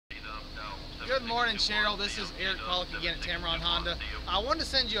Good morning, Cheryl. This is Pollock again at Tameron Honda. I wanted to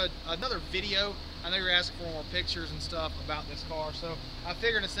send you another video. I know you're asking for more pictures and stuff about this car, so I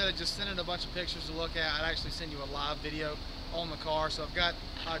figured instead of just sending a bunch of pictures to look at, I'd actually send you a live video on the car. So I've got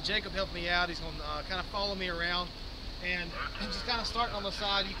Jacob helping me out. He's going to kind of follow me around, and just kind of starting on the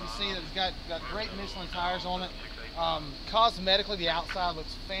side, you can see that it's got great Michelin tires on it. Cosmetically, the outside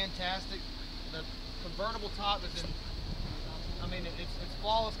looks fantastic. The convertible top is in, I mean, it's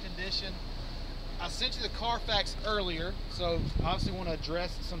flawless condition. I sent you the Carfax earlier, so obviously want to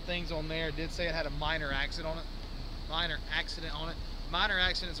address some things on there. It did say it had a minor accident on it. Minor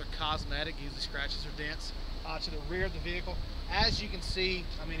accidents are cosmetic, usually scratches or dents to the rear of the vehicle. As you can see,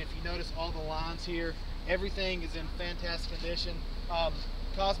 I mean, if you notice all the lines here, everything is in fantastic condition.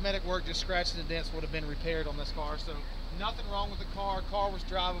 Cosmetic work, just scratches and dents would have been repaired on this car, so nothing wrong with the car. Car was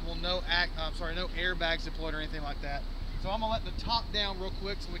drivable, no airbags deployed or anything like that. So I'm gonna let the top down real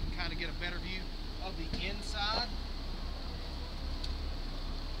quick so we can kind of get a better view of the inside.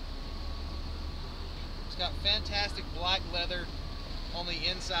 It's got fantastic black leather on the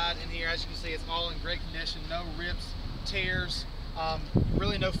inside in here. As you can see, it's all in great condition, no rips, tears,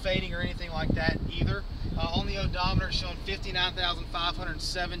 really no fading or anything like that either. On the odometer, it's showing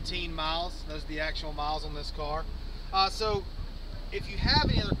 59,517 miles. Those are the actual miles on this car. So if you have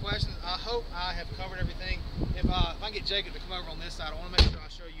any other questions, I hope I have covered everything. If I can get Jacob to come over on this side, I want to make sure I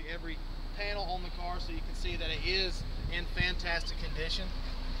show you every panel on the car so you can see that it is in fantastic condition.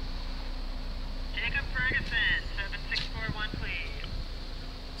 Jacob Ferguson, 7641, please.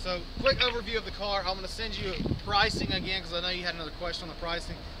 So, quick overview of the car. I'm going to send you pricing again because I know you had another question on the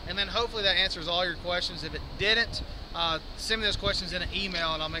pricing, and then hopefully that answers all your questions. If it didn't, send me those questions in an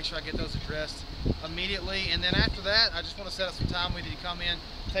email and I'll make sure I get those addressed immediately. And then after that, I just want to set up some time with you to come in,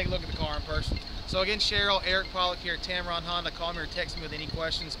 take a look at the car in person. So again, Cheryl, Pollock here at Tameron Honda. Call me or text me with any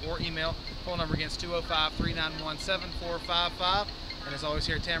questions or email. Phone number again is 205-391-7455. And as always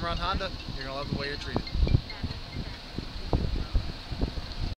here at Tameron Honda, you're going to love the way you're treated.